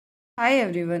Hi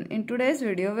everyone, in today's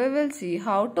video we will see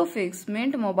how to fix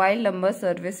Mint mobile number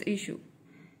service issue.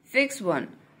 Fix 1.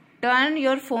 Turn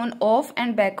your phone off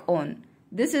and back on.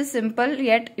 This is simple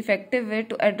yet effective way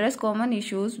to address common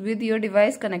issues with your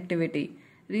device connectivity.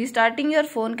 Restarting your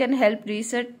phone can help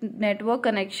reset network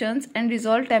connections and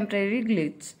resolve temporary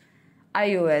glitches.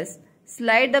 iOS.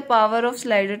 Slide the power off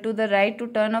slider to the right to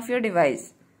turn off your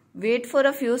device. Wait for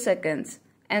a few seconds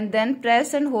and then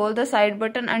press and hold the side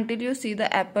button until you see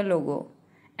the Apple logo.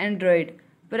 Android.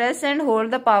 Press and hold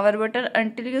the power button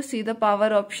until you see the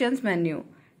power options menu.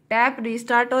 Tap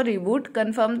restart or reboot.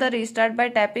 Confirm the restart by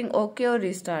tapping OK or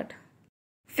restart.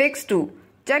 Fix 2.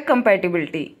 Check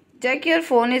compatibility. Check your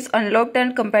phone is unlocked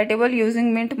and compatible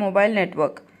using Mint mobile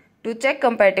network. To check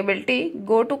compatibility,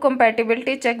 go to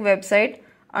Compatibility Check website.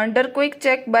 Under Quick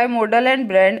Check by Model and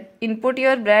Brand, input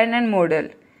your brand and model.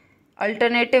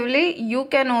 Alternatively, you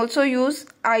can also use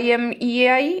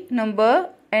IMEI number.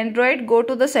 Android, go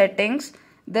to the settings,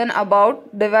 then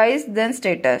about, device, then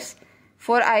status.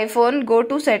 For iPhone, go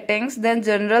to settings, then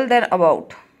general, then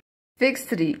about. Fix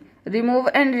 3. Remove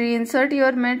and reinsert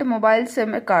your Mint mobile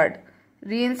SIM card.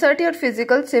 Reinsert your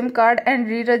physical SIM card and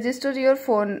re-register your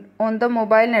phone on the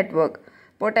mobile network,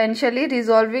 potentially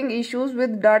resolving issues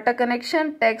with data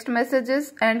connection, text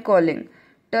messages, and calling.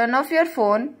 Turn off your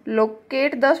phone.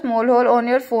 Locate the small hole on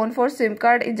your phone for SIM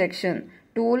card ejection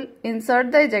tool.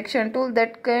 Insert the ejection tool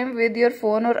that came with your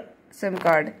phone or SIM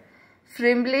card.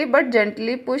 Firmly but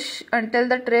gently push until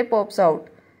the tray pops out.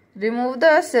 Remove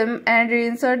the SIM and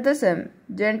reinsert the SIM.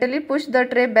 Gently push the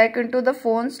tray back into the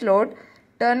phone slot.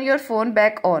 Turn your phone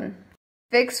back on.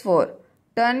 Fix 4.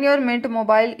 Turn your Mint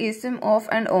mobile eSIM off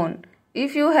and on.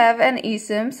 If you have an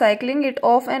eSIM, cycling it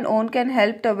off and on can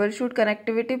help troubleshoot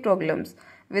connectivity problems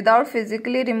without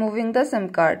physically removing the SIM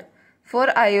card. For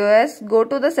iOS, go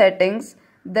to the settings,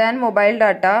 then mobile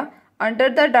data, under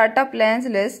the data plans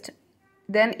list,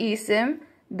 then eSIM,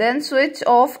 then switch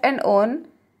off and on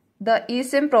the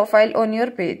eSIM profile on your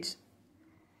page.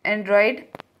 Android,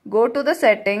 go to the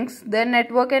settings, then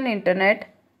network and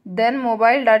internet, then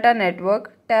mobile data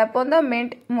network, tap on the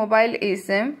Mint mobile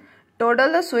eSIM,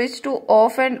 toggle the switch to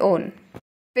off and on.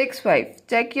 Fix 5.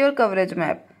 Check your coverage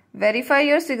map. Verify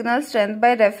your signal strength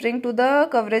by referring to the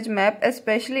coverage map,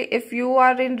 especially if you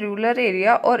are in rural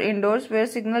area or indoors where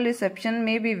signal reception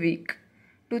may be weak.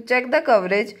 To check the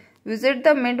coverage, visit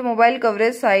the Mint mobile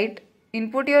coverage site.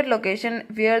 Input your location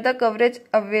where the coverage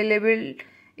available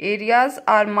areas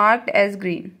are marked as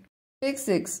green. Fix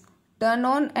 6. Turn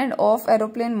on and off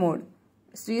aeroplane mode.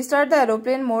 Restart the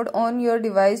aeroplane mode on your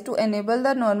device to enable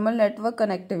the normal network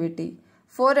connectivity.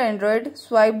 For Android,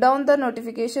 swipe down the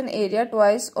notification area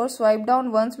twice or swipe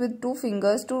down once with 2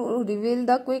 fingers to reveal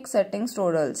the quick settings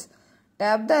toggles.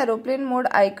 Tap the aeroplane mode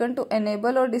icon to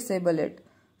enable or disable it.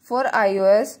 For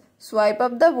iOS, swipe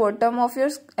up the bottom of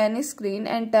any screen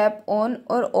and tap on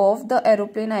or off the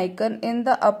aeroplane icon in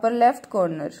the upper left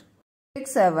corner.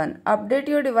 Fix 7. Update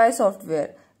your device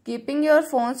software. Keeping your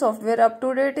phone software up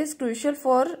to date is crucial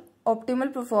for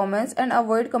optimal performance and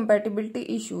avoid compatibility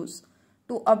issues.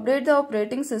 To update the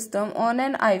operating system on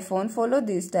an iPhone, follow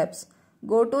these steps.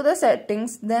 Go to the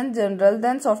settings, then general,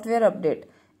 then software update.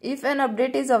 If an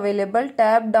update is available,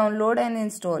 tap download and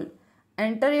install.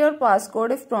 Enter your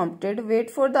passcode if prompted. Wait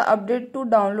for the update to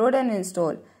download and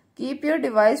install. Keep your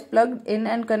device plugged in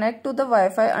and connect to the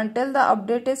Wi-Fi until the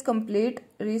update is complete.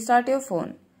 Restart your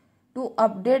phone. To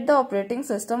update the operating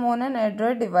system on an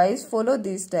Android device, follow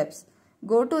these steps.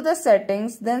 Go to the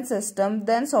settings, then system,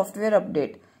 then software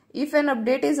update. If an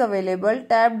update is available,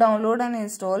 tap download and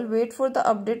install. Wait for the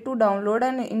update to download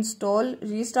and install.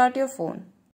 Restart your phone.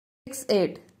 Fix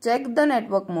 8. Check the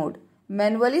network mode.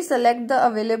 Manually select the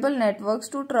available networks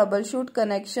to troubleshoot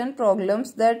connection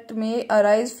problems that may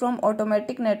arise from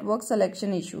automatic network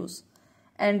selection issues.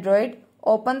 Android,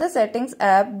 open the settings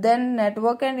app, then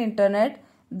network and internet,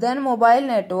 then mobile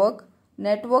network,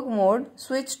 network mode,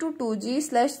 switch to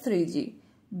 2G/3G,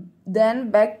 then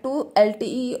back to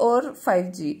LTE or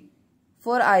 5G.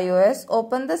 For iOS,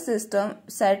 open the system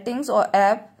settings or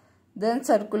app, then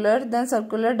circular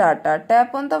data.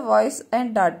 Tap on the voice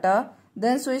and data,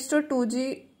 then switch to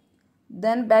 2G,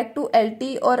 then back to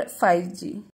LTE or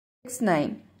 5G. Fix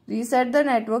 9. Reset the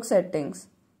network settings.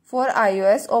 For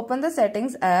iOS, open the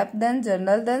settings app, then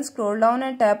general, then scroll down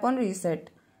and tap on reset.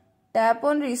 Tap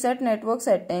on reset network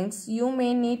settings. You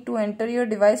may need to enter your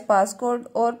device passcode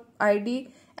or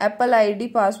Apple ID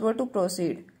password to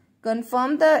proceed.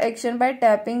 Confirm the action by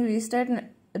tapping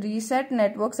reset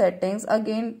network settings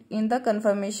again in the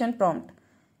confirmation prompt.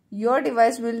 Your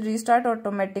device will restart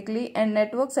automatically and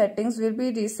network settings will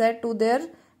be reset to their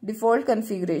default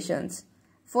configurations.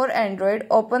 For Android,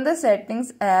 open the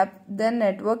Settings app, then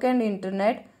Network and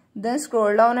Internet, then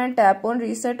scroll down and tap on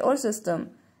Reset or System.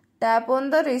 Tap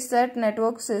on the Reset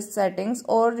Network Settings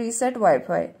or Reset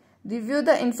Wi-Fi. Review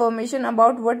the information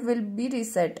about what will be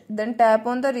reset, then tap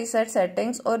on the Reset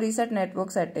Settings or Reset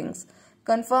Network Settings.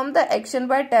 Confirm the action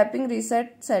by tapping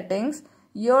Reset Settings.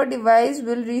 Your device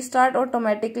will restart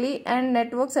automatically and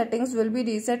network settings will be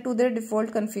reset to their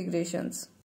default configurations.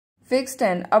 Fix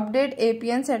 10. Update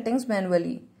APN settings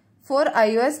manually. For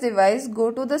iOS device,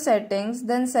 go to the settings,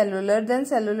 then cellular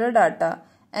data.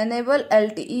 Enable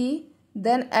LTE,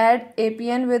 then add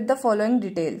APN with the following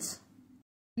details.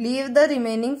 Leave the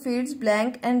remaining fields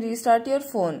blank and restart your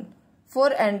phone.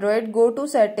 For Android, go to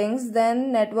settings,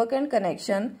 then network and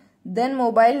connection, then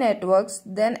mobile networks,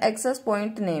 then access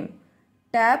point name.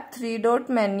 Tap 3-dot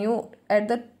menu at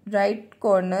the right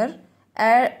corner,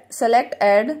 select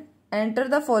add, enter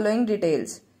the following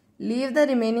details. Leave the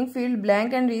remaining field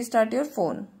blank and restart your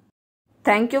phone.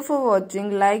 Thank you for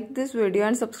watching. Like this video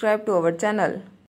and subscribe to our channel.